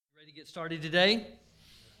Ready to get started today?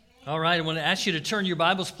 All right, I want to ask you to turn your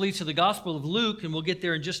Bibles, please, to the Gospel of Luke, and we'll get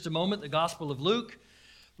there in just a moment. The Gospel of Luke.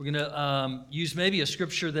 We're going to use maybe a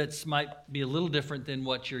scripture that might be a little different than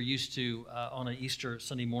what you're used to on an Easter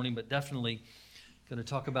Sunday morning, but definitely going to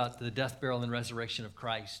talk about the death, burial, and resurrection of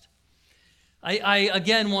Christ. I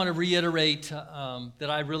again want to reiterate that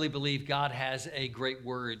I really believe God has a great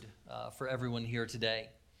word for everyone here today.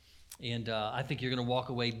 And I think you're going to walk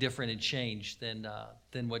away different and changed than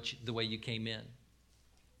the way you came in.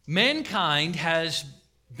 Mankind has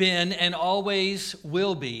been and always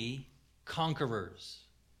will be conquerors.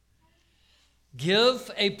 Give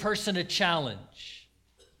a person a challenge,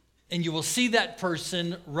 and you will see that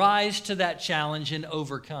person rise to that challenge and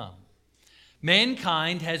overcome.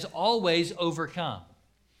 Mankind has always overcome.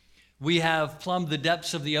 We have plumbed the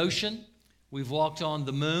depths of the ocean. We've walked on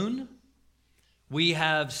the moon. We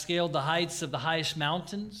have scaled the heights of the highest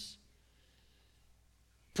mountains.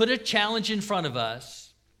 Put a challenge in front of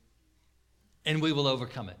us, and we will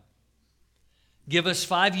overcome it. Give us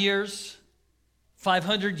 5 years,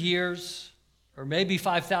 500 years, or maybe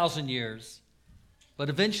 5,000 years, but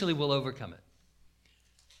eventually we'll overcome it.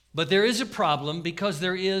 But there is a problem because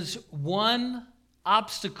there is one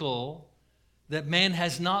obstacle that man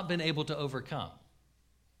has not been able to overcome: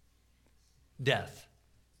 death.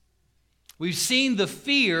 We've seen the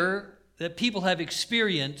fear that people have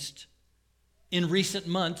experienced in recent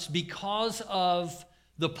months because of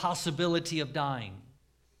the possibility of dying.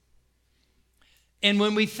 And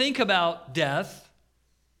when we think about death,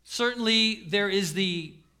 certainly there is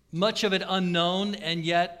the much of it unknown, and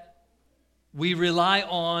yet we rely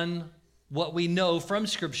on what we know from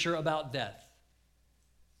Scripture about death.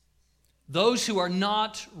 Those who are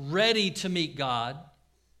not ready to meet God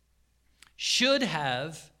should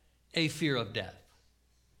have a fear of death.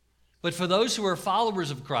 But for those who are followers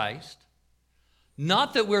of Christ,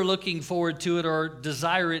 not that we're looking forward to it or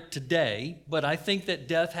desire it today, but I think that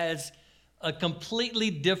death has a completely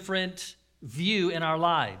different view in our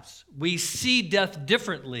lives. We see death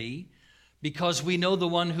differently because we know the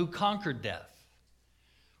one who conquered death.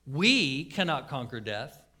 We cannot conquer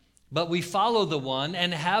death, but we follow the one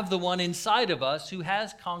and have the one inside of us who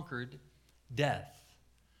has conquered death.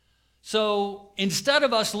 So instead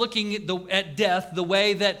of us looking at death the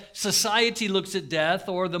way that society looks at death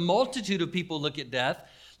or the multitude of people look at death,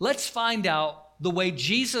 let's find out the way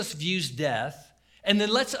Jesus views death, and then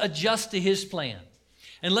let's adjust to his plan.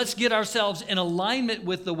 And let's get ourselves in alignment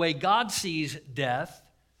with the way God sees death,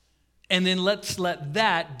 and then let's let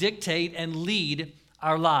that dictate and lead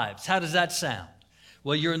our lives. How does that sound?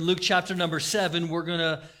 Well, you're in Luke chapter number 7. We're going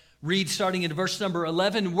to read starting in verse number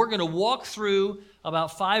 11. We're going to walk through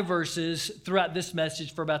about 5 verses throughout this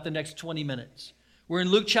message for about the next 20 minutes. We're in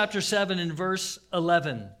Luke chapter 7 and verse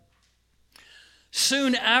 11.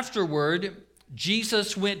 Soon afterward,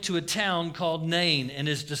 Jesus went to a town called Nain, and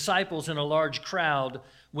his disciples and a large crowd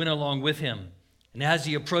went along with him. And as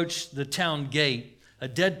he approached the town gate, a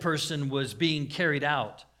dead person was being carried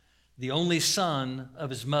out, the only son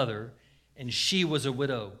of his mother, and she was a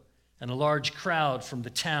widow, and a large crowd from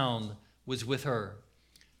the town was with her.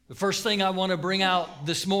 The first thing I want to bring out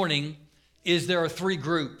this morning is there are 3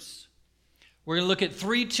 groups. We're going to look at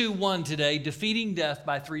 3-2-1 today, defeating death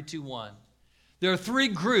by 3-2-1. There are 3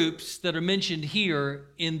 groups that are mentioned here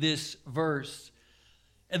in this verse.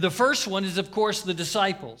 And the first one is, of course, the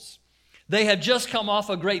disciples. They had just come off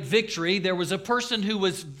a great victory. There was a person who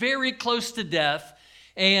was very close to death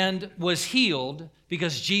and was healed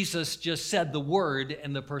because Jesus just said the word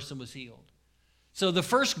and the person was healed. So the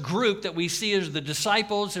first group that we see is the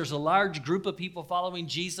disciples. There's a large group of people following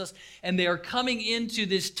Jesus, and they are coming into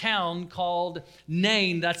this town called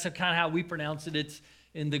Nain. That's kind of how we pronounce it. It's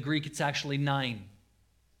in the Greek, it's actually Nain.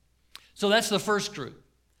 So that's the first group.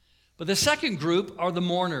 But the second group are the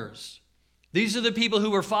mourners. These are the people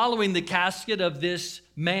who are following the casket of this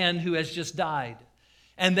man who has just died.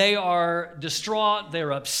 And they are distraught,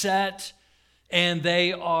 they're upset, and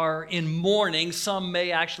they are in mourning. Some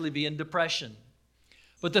may actually be in depression.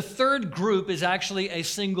 But the third group is actually a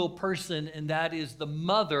single person, and that is the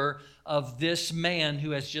mother of this man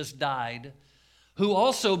who has just died, who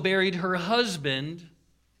also buried her husband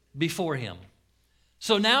before him.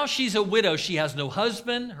 So now she's a widow. She has no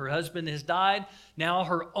husband. Her husband has died. Now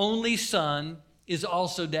her only son is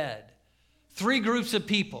also dead. 3 groups of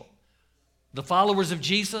people: the followers of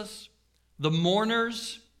Jesus, the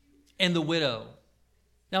mourners, and the widow.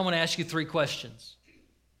 Now I want to ask you 3 questions.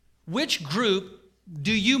 Which group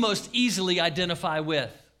do you most easily identify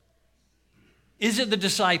with? Is it the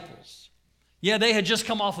disciples? Yeah, they had just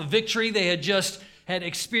come off a victory. They had just had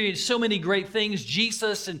experienced so many great things.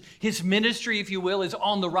 Jesus and his ministry, if you will, is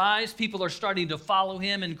on the rise. People are starting to follow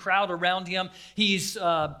him and crowd around him. He's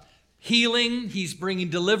healing. He's bringing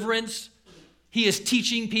deliverance. He is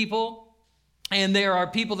teaching people. And there are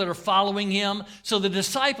people that are following him. So the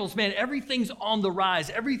disciples, man, everything's on the rise.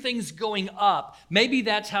 Everything's going up. Maybe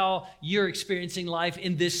that's how you're experiencing life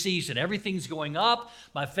in this season. Everything's going up.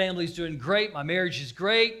 My family's doing great. My marriage is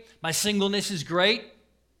great. My singleness is great.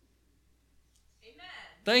 Amen.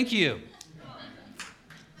 Thank you.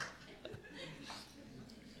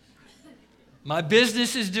 My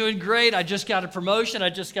business is doing great. I just got a promotion.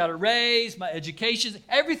 I just got a raise. My education,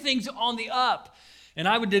 everything's on the up. And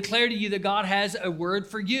I would declare to you that God has a word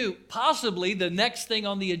for you. Possibly the next thing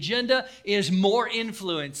on the agenda is more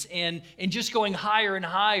influence and just going higher and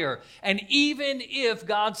higher. And even if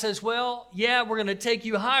God says, well, yeah, we're going to take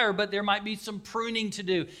you higher, but there might be some pruning to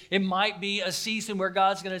do. It might be a season where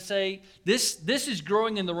God's going to say, this is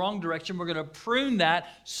growing in the wrong direction. We're going to prune that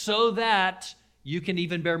so that you can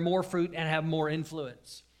even bear more fruit and have more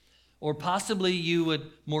influence. Or possibly you would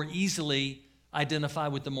more easily identify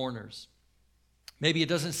with the mourners. Maybe it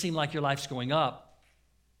doesn't seem like your life's going up,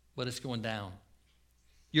 but it's going down.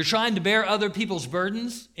 You're trying to bear other people's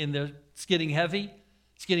burdens, and it's getting heavy.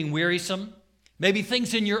 It's getting wearisome. Maybe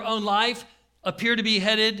things in your own life appear to be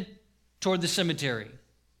headed toward the cemetery.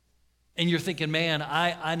 And you're thinking, man,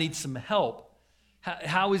 I need some help.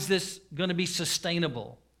 How is this going to be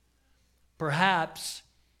sustainable? Perhaps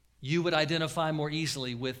you would identify more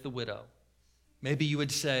easily with the widow. Maybe you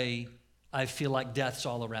would say, I feel like death's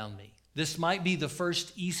all around me. This might be the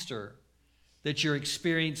first Easter that you're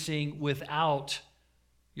experiencing without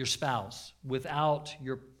your spouse, without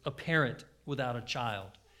a parent, without a child.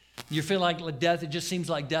 You feel like death, it just seems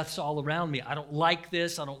like death's all around me. I don't like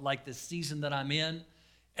this. I don't like this season that I'm in.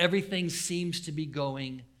 Everything seems to be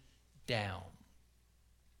going down.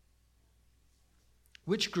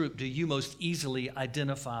 Which group do you most easily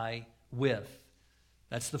identify with?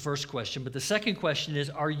 That's the first question. But the second question is,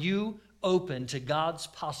 are you open to God's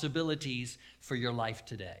possibilities for your life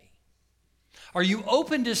today? Are you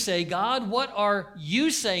open to say, God, what are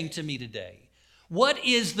you saying to me today? What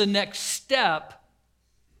is the next step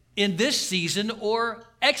in this season or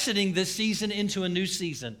exiting this season into a new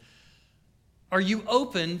season? Are you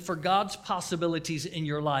open for God's possibilities in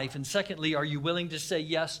your life? And secondly, are you willing to say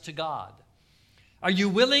yes to God? Are you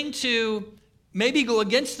willing to maybe go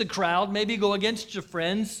against the crowd, maybe go against your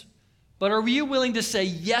friends, but are you willing to say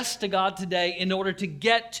yes to God today in order to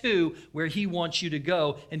get to where he wants you to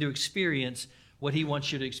go and to experience what he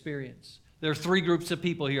wants you to experience? There are three groups of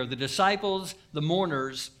people here: the disciples, the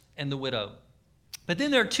mourners, and the widow. But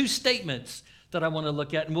then there are two statements that I want to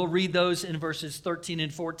look at, and we'll read those in verses 13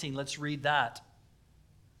 and 14. Let's read that.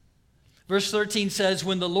 Verse 13 says,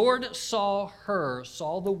 when the Lord saw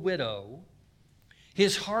the widow,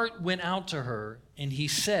 his heart went out to her, and he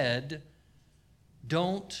said,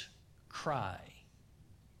 don't cry.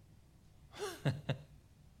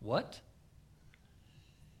 What?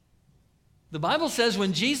 The Bible says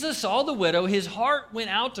when Jesus saw the widow, his heart went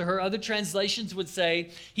out to her. Other translations would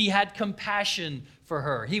say he had compassion for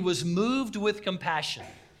her. He was moved with compassion.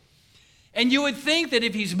 And you would think that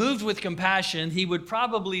if he's moved with compassion, he would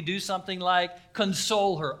probably do something like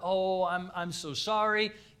console her. Oh, I'm so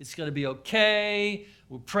sorry. It's going to be okay.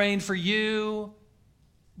 We're praying for you.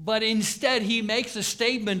 But instead, he makes a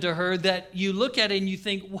statement to her that you look at it and you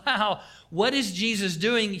think, wow, what is Jesus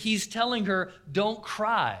doing? He's telling her, don't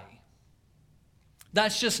cry.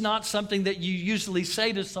 That's just not something that you usually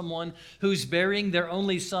say to someone who's burying their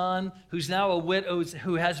only son, who's now a widow,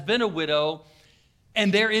 who has been a widow,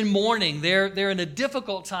 and they're in mourning. They're in a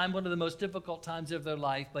difficult time, one of the most difficult times of their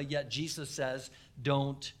life, but yet Jesus says,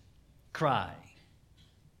 don't cry.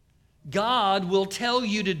 God will tell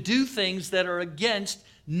you to do things that are against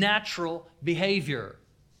natural behavior.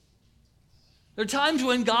 There are times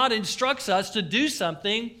when God instructs us to do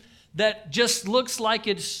something that just looks like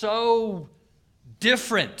it's so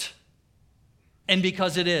different, and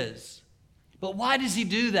because it is. But why does he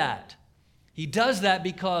do that? He does that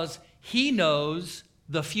because he knows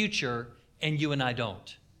the future and you and I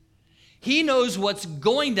don't. He knows what's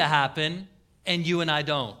going to happen and you and I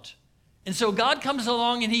don't. And so God comes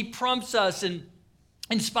along and he prompts us and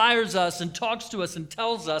inspires us and talks to us and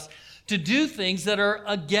tells us to do things that are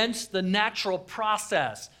against the natural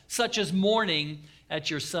process, such as mourning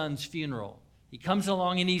at your son's funeral. He comes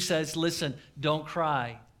along and he says, listen, don't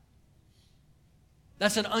cry.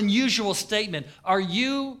 That's an unusual statement. Are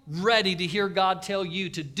you ready to hear God tell you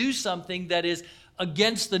to do something that is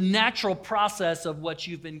against the natural process of what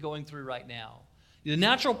you've been going through right now? The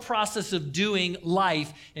natural process of doing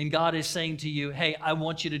life, and God is saying to you, hey, I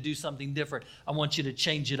want you to do something different. I want you to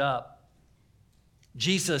change it up.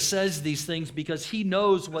 Jesus says these things because he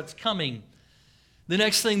knows what's coming. The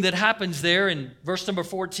next thing that happens there in verse number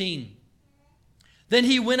 14, then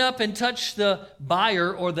he went up and touched the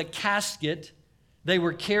bier or the casket they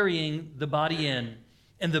were carrying the body in,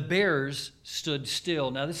 and the bearers stood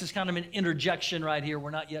still. Now, this is kind of an interjection right here.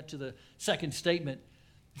 We're not yet to the second statement.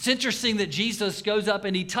 It's interesting that Jesus goes up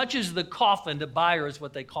and he touches the coffin. The bier is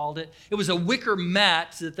what they called it. It was a wicker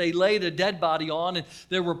mat that they laid a dead body on, and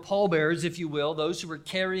there were pallbearers, if you will, those who were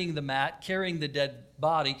carrying the mat, carrying the dead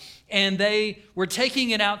body, and they were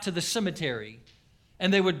taking it out to the cemetery,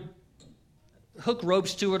 and they would hook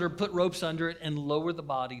ropes to it or put ropes under it and lower the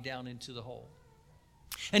body down into the hole.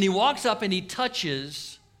 And he walks up and he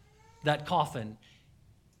touches that coffin,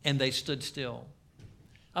 and they stood still.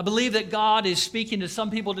 I believe that God is speaking to some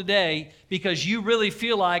people today because you really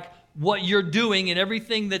feel like what you're doing and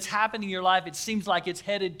everything that's happening in your life, it seems like it's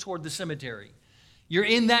headed toward the cemetery. You're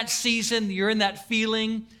in that season, you're in that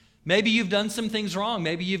feeling. Maybe you've done some things wrong.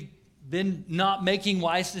 Maybe you've been not making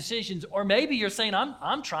wise decisions. Or maybe you're saying,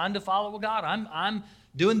 I'm trying to follow God. I'm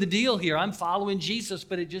doing the deal here. I'm following Jesus,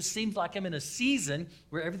 but it just seems like I'm in a season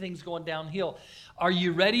where everything's going downhill. Are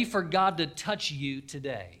you ready for God to touch you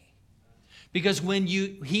today? Because when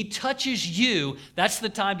he touches you, that's the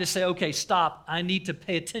time to say, okay, stop. I need to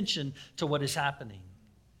pay attention to what is happening.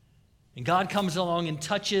 And God comes along and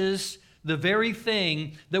touches the very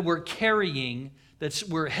thing that we're carrying,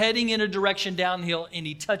 we're heading in a direction downhill, and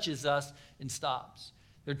he touches us and stops.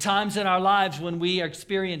 There are times in our lives when we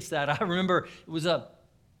experience that. I remember it was a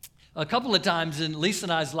couple of times in Lisa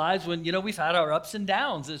and I's lives when, we've had our ups and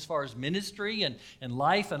downs as far as ministry and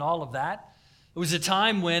life and all of that. It was a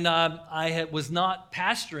time when I was not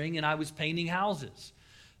pastoring and I was painting houses,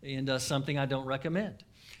 and something I don't recommend.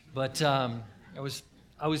 But I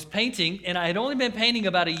was painting, and I had only been painting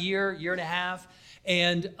about a year and a half,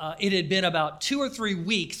 and it had been about 2 or 3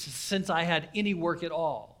 weeks since I had any work at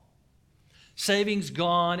all. Savings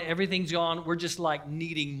gone, everything's gone. We're just like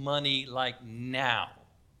needing money like now.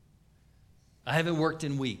 I haven't worked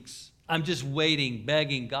in weeks. I'm just waiting,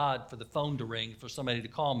 begging God for the phone to ring, for somebody to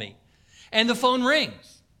call me. And the phone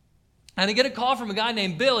rings. And I get a call from a guy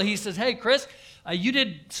named Bill. He says, hey, Chris, you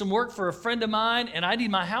did some work for a friend of mine, and I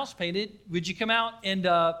need my house painted. Would you come out and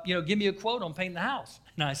give me a quote on painting the house?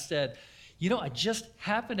 And I said, I just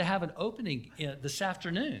happened to have an opening this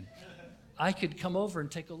afternoon. I could come over and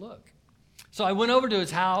take a look. So I went over to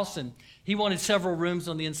his house, and he wanted several rooms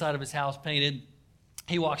on the inside of his house painted.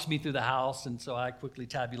 He walks me through the house, and so I quickly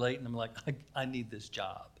tabulate, and I'm like, I need this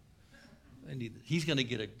job. He's going to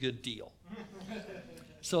get a good deal.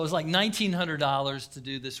 So it was like $1,900 to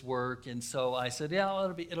do this work, and so I said, yeah,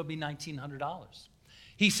 it'll be $1,900.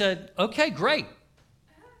 He said, okay, great.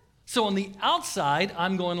 So on the outside,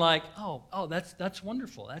 I'm going like, oh, that's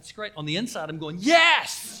wonderful, that's great. On the inside, I'm going,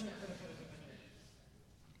 yes.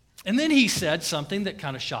 And then he said something that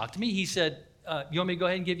kind of shocked me. He said, you want me to go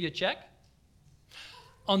ahead and give you a check?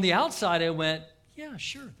 On the outside, I went, yeah,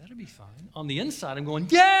 sure, that'll be fine. On the inside, I'm going,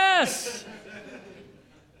 yes!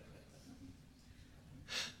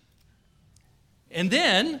 And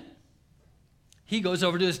then he goes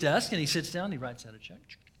over to his desk and he sits down, he writes out a check.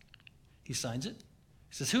 He signs it.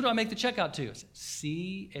 He says, who do I make the check out to? I said,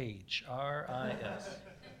 CHRIS.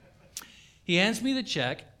 He hands me the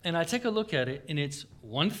check, and I take a look at it, and it's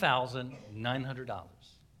 $1,900.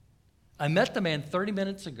 I met the man 30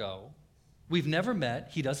 minutes ago. We've never met.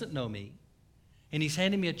 He doesn't know me. And he's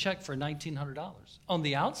handing me a check for $1,900. On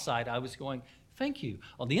the outside, I was going, thank you.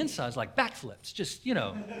 On the inside, it's like backflips, just.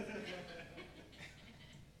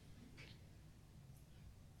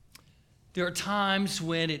 There are times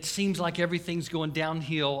when it seems like everything's going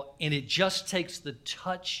downhill, and it just takes the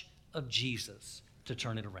touch of Jesus to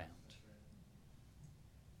turn it around.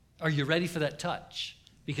 Are you ready for that touch?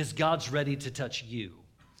 Because God's ready to touch you.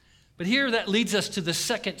 But here that leads us to the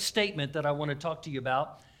second statement that I want to talk to you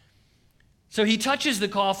about. So he touches the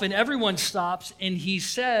coffin, everyone stops, and he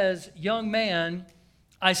says, young man,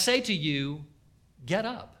 I say to you, get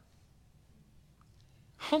up.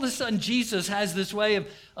 All of a sudden, Jesus has this way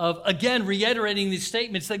of again, reiterating these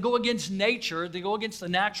statements that go against nature, they go against the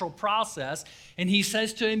natural process, and he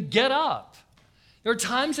says to him, get up. There are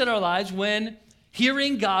times in our lives when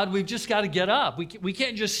hearing God, we've just got to get up. We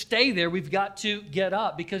can't just stay there. We've got to get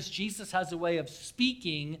up because Jesus has a way of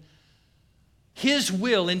speaking his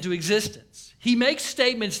will into existence. He makes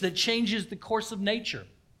statements that changes the course of nature.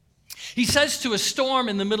 He says to a storm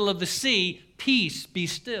in the middle of the sea, peace, be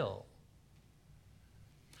still.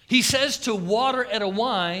 He says to water at a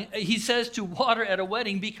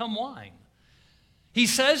wedding, become wine. He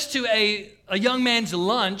says to a young man's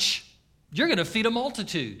lunch, you're going to feed a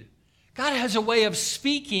multitude. God has a way of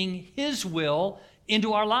speaking his will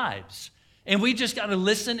into our lives. And we just got to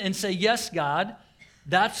listen and say, yes, God,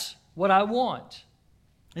 that's what I want.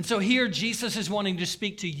 And so here Jesus is wanting to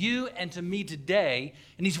speak to you and to me today,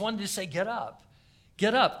 and he's wanting to say, get up.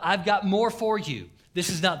 Get up. I've got more for you. This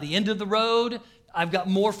is not the end of the road. I've got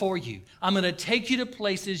more for you. I'm going to take you to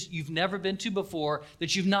places you've never been to before,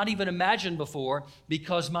 that you've not even imagined before,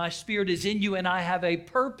 because my Spirit is in you and I have a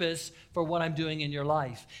purpose for what I'm doing in your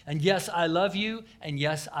life. And yes, I love you, and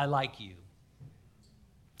yes, I like you.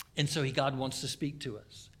 And so God wants to speak to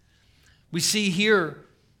us. We see here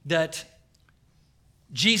that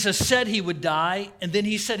Jesus said he would die, and then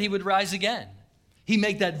he said he would rise again. He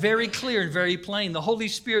made that very clear and very plain. The Holy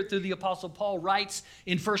Spirit, through the Apostle Paul, writes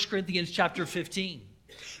in 1 Corinthians chapter 15.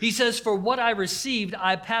 He says, for what I received,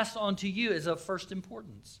 I passed on to you as of first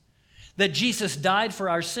importance. That Jesus died for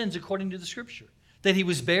our sins according to the Scripture. That he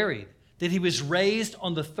was buried. That he was raised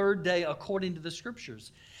on the third day according to the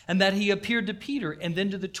Scriptures. And that he appeared to Peter and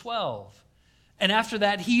then to the 12. And after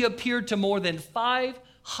that, he appeared to more than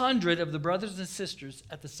 500 of the brothers and sisters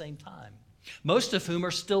at the same time, most of whom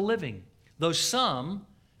are still living, though some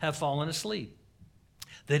have fallen asleep.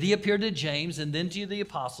 That he appeared to James and then to the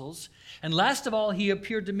apostles. And last of all, he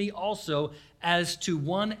appeared to me also as to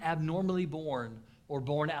one abnormally born or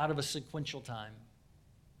born out of a sequential time.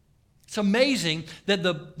 It's amazing that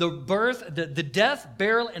the birth, the death,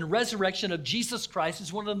 burial, and resurrection of Jesus Christ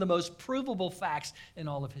is one of the most provable facts in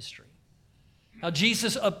all of history. How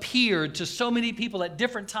Jesus appeared to so many people at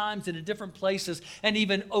different times and in different places, and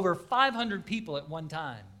even over 500 people at one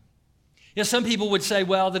time. You know, some people would say,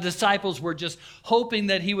 well, the disciples were just hoping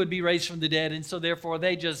that he would be raised from the dead, and so therefore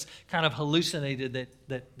they just kind of hallucinated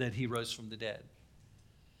that he rose from the dead.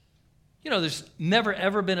 You know, there's never,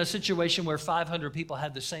 ever been a situation where 500 people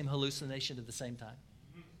had the same hallucination at the same time.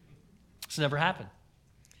 It's never happened.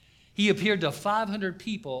 He appeared to 500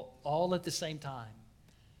 people all at the same time.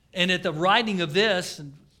 And at the writing of this,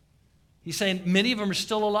 he's saying many of them are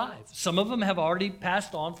still alive. Some of them have already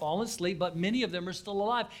passed on, fallen asleep, but many of them are still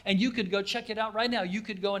alive. And you could go check it out right now. You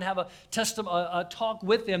could go and have a talk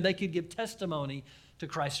with them. They could give testimony to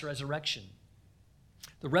Christ's resurrection.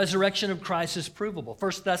 The resurrection of Christ is provable.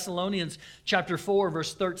 1 Thessalonians chapter 4,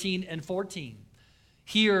 verse 13 and 14.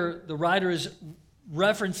 Here, the writer is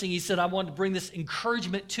referencing, he said, I want to bring this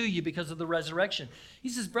encouragement to you because of the resurrection. He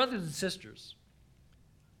says, brothers and sisters,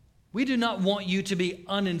 we do not want you to be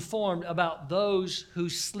uninformed about those who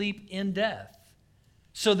sleep in death,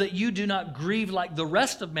 so that you do not grieve like the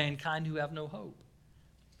rest of mankind who have no hope.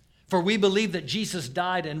 For we believe that Jesus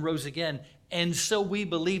died and rose again, and so we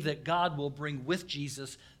believe that God will bring with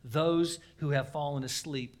Jesus those who have fallen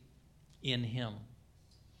asleep in him.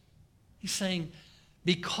 He's saying,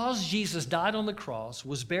 because Jesus died on the cross,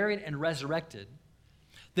 was buried and resurrected,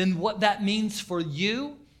 then what that means for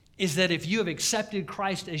you is that if you have accepted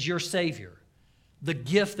Christ as your Savior, the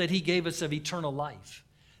gift that he gave us of eternal life,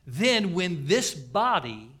 then when this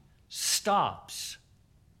body stops,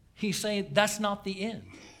 he's saying that's not the end.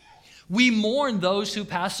 We mourn those who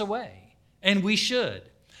pass away, and we should.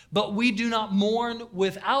 But we do not mourn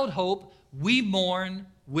without hope. We mourn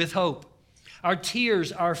with hope. Our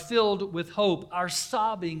tears are filled with hope. Our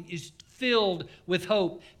sobbing is filled with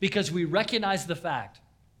hope because we recognize the fact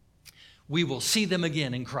we will see them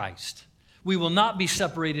again in Christ. We will not be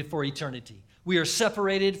separated for eternity. We are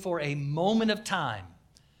separated for a moment of time,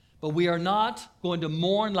 but we are not going to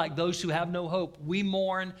mourn like those who have no hope. We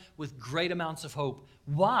mourn with great amounts of hope.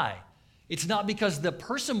 Why? It's not because the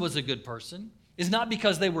person was a good person. It's not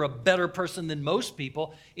because they were a better person than most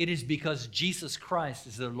people. It is because Jesus Christ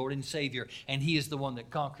is their Lord and Savior, and he is the one that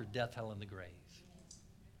conquered death, hell, and the grave.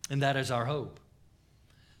 And that is our hope.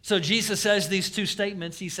 So Jesus says these two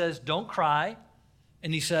statements. He says, don't cry,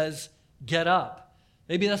 and he says, get up.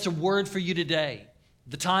 Maybe that's a word for you today.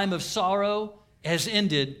 The time of sorrow has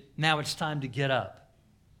ended. Now it's time to get up.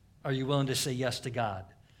 Are you willing to say yes to God?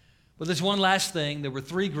 Well, there's one last thing. There were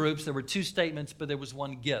three groups. There were two statements, but there was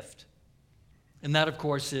one gift. And that, of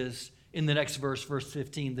course, is in the next verse, verse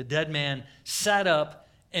 15. The dead man sat up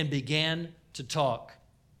and began to talk.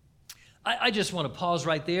 I just want to pause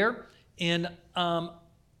right there. And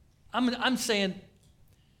I'm saying,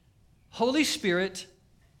 Holy Spirit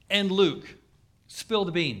and Luke, spill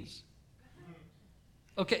the beans.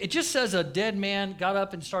 Okay, it just says a dead man got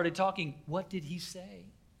up and started talking. What did he say?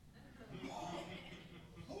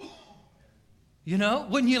 You know,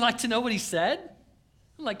 wouldn't you like to know what he said?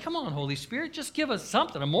 I'm like, come on, Holy Spirit, just give us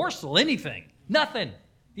something, a morsel, anything. Nothing.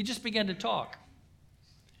 He just began to talk.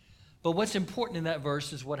 But what's important in that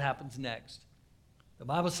verse is what happens next. The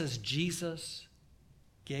Bible says Jesus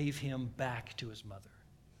gave him back to his mother.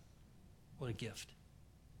 What a gift.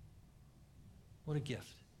 What a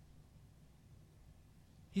gift.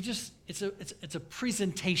 It's a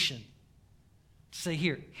presentation to say,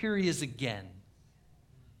 here he is again.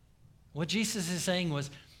 What Jesus is saying was,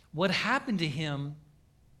 what happened to him,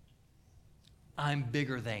 I'm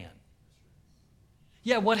bigger than.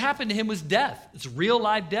 Yeah, what happened to him was death. It's real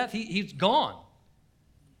life death. He's gone.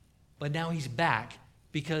 But now he's back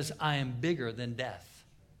because I am bigger than death.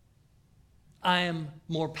 I am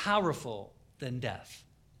more powerful than death.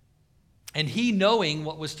 And he, knowing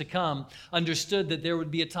what was to come, understood that there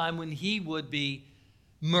would be a time when he would be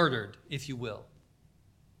murdered, if you will.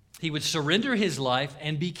 He would surrender his life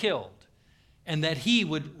and be killed, and that he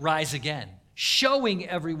would rise again, showing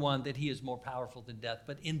everyone that he is more powerful than death.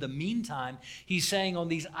 But in the meantime, he's saying on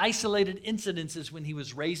these isolated incidences when he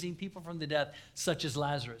was raising people from the death, such as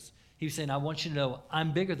Lazarus, he was saying, I want you to know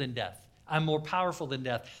I'm bigger than death. I'm more powerful than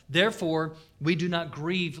death. Therefore, we do not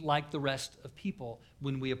grieve like the rest of people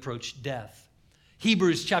when we approach death.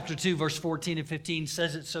 Hebrews chapter 2, verse 14 and 15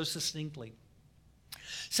 says it so succinctly.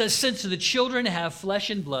 It says, since the children have flesh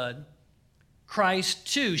and blood,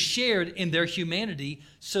 Christ too shared in their humanity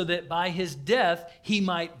so that by his death he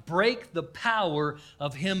might break the power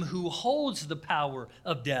of him who holds the power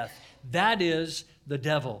of death, that is, the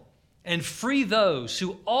devil, and free those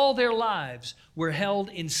who all their lives were held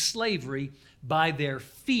in slavery by their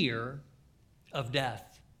fear of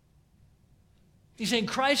death. He's saying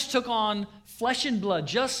Christ took on flesh and blood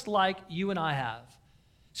just like you and I have,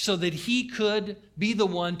 so that he could be the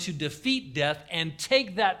one to defeat death and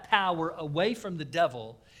take that power away from the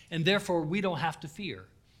devil, and therefore we don't have to fear.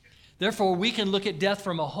 Therefore, we can look at death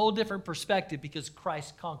from a whole different perspective because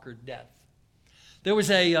Christ conquered death. There was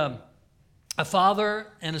a father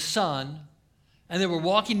and a son, and they were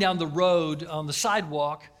walking down the road on the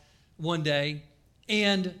sidewalk one day,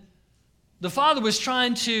 and the father was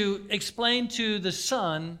trying to explain to the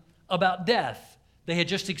son about death. They had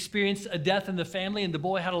just experienced a death in the family, and the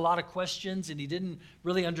boy had a lot of questions, and he didn't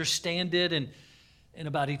really understand it, and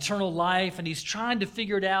about eternal life, and he's trying to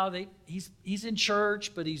figure it out. He's in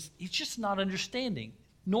church, but he's just not understanding.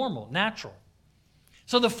 Normal, natural.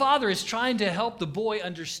 So the father is trying to help the boy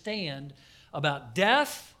understand about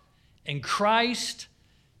death and Christ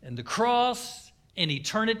and the cross and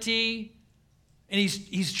eternity, and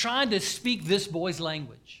he's trying to speak this boy's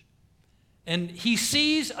language. And he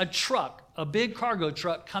sees a truck, a big cargo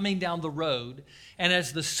truck coming down the road, and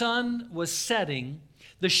as the sun was setting,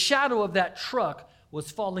 the shadow of that truck was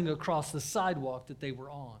falling across the sidewalk that they were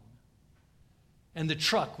on. And the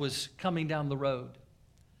truck was coming down the road.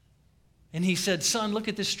 And he said, son, look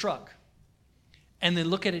at this truck, and then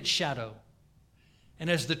look at its shadow. And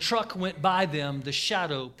as the truck went by them, the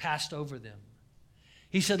shadow passed over them.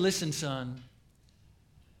 He said, listen, son,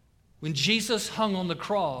 when Jesus hung on the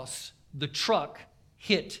cross, the truck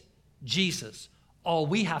hit Jesus. All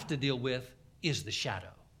we have to deal with is the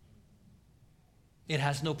shadow. It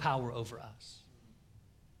has no power over us.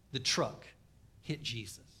 The truck hit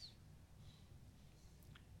Jesus.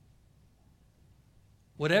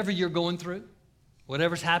 Whatever you're going through,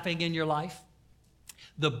 whatever's happening in your life,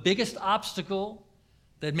 the biggest obstacle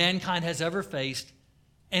that mankind has ever faced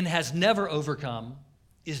and has never overcome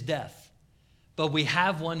is death. But we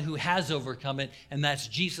have one who has overcome it, and that's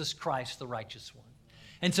Jesus Christ, the righteous one.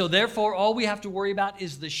 And so therefore, all we have to worry about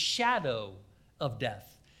is the shadow of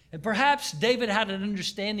death. And perhaps David had an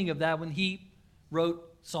understanding of that when he wrote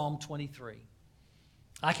Psalm 23.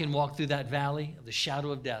 I can walk through that valley of the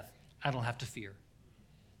shadow of death. I don't have to fear.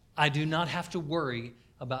 I do not have to worry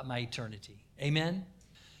about my eternity. Amen?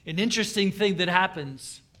 An interesting thing that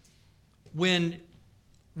happens when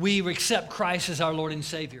we accept Christ as our Lord and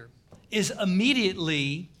Savior is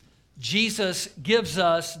immediately Jesus gives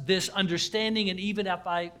us this understanding, and even if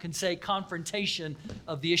I can say confrontation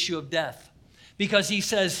of the issue of death. Because he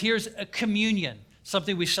says, here's a communion,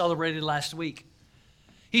 something we celebrated last week.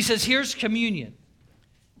 He says, here's communion.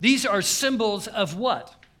 These are symbols of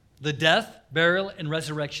what? The death, burial, and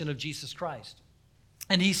resurrection of Jesus Christ.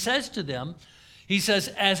 And he says to them, he says,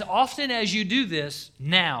 as often as you do this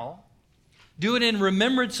now, do it in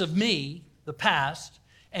remembrance of me, the past,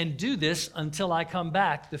 and do this until I come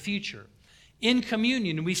back, the future. In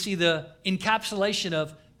communion, we see the encapsulation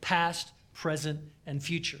of past, present, and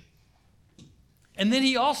future. And then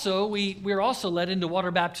we're also led into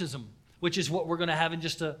water baptism, which is what we're going to have in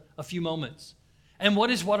just a few moments. And what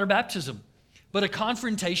is water baptism? But a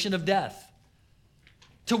confrontation of death,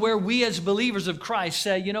 to where we as believers of Christ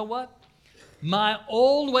say, you know what? My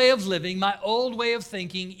old way of living, my old way of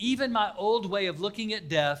thinking, even my old way of looking at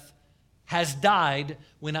death has died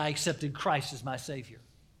when I accepted Christ as my Savior.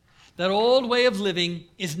 That old way of living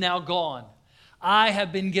is now gone. I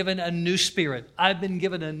have been given a new spirit. I've been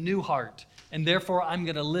given a new heart, and therefore I'm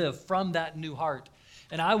going to live from that new heart.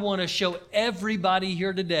 And I want to show everybody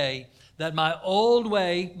here today that my old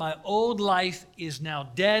way, my old life is now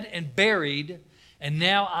dead and buried, and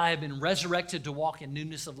now I have been resurrected to walk in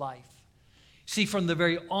newness of life. See, from the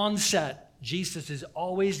very onset, Jesus is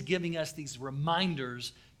always giving us these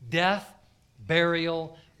reminders: death,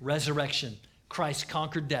 burial, resurrection. Christ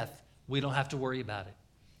conquered death. We don't have to worry about it.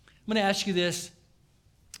 I'm going to ask you this.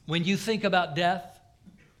 When you think about death,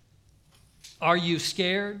 are you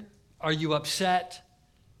scared? Are you upset?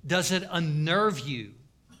 Does it unnerve you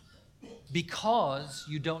because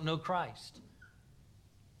you don't know Christ?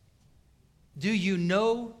 Do you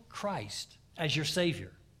know Christ as your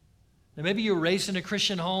Savior? Now, maybe you were raised in a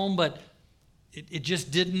Christian home, but it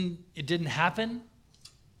just didn't happen.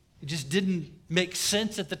 It just didn't make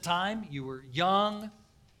sense at the time. You were young,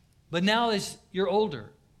 but now as you're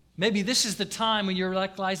older, maybe this is the time when you're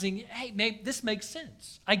realizing, hey, maybe this makes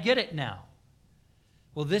sense. I get it now.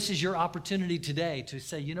 Well, this is your opportunity today to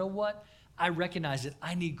say, you know what? I recognize it.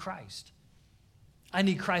 I need Christ. I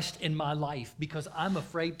need Christ in my life because I'm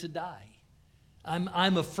afraid to die.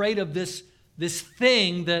 I'm afraid of this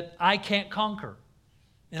thing that I can't conquer.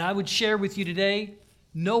 And I would share with you today,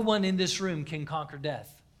 no one in this room can conquer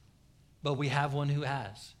death, but we have one who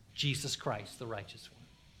has, Jesus Christ, the righteous one.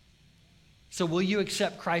 So will you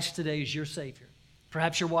accept Christ today as your Savior?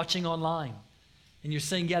 Perhaps you're watching online and you're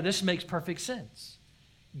saying, yeah, this makes perfect sense.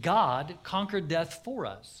 God conquered death for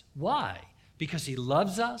us. Why? Because He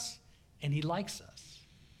loves us and He likes us.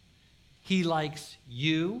 He likes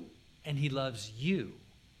you and He loves you.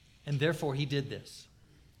 And therefore He did this.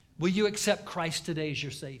 Will you accept Christ today as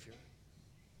your Savior?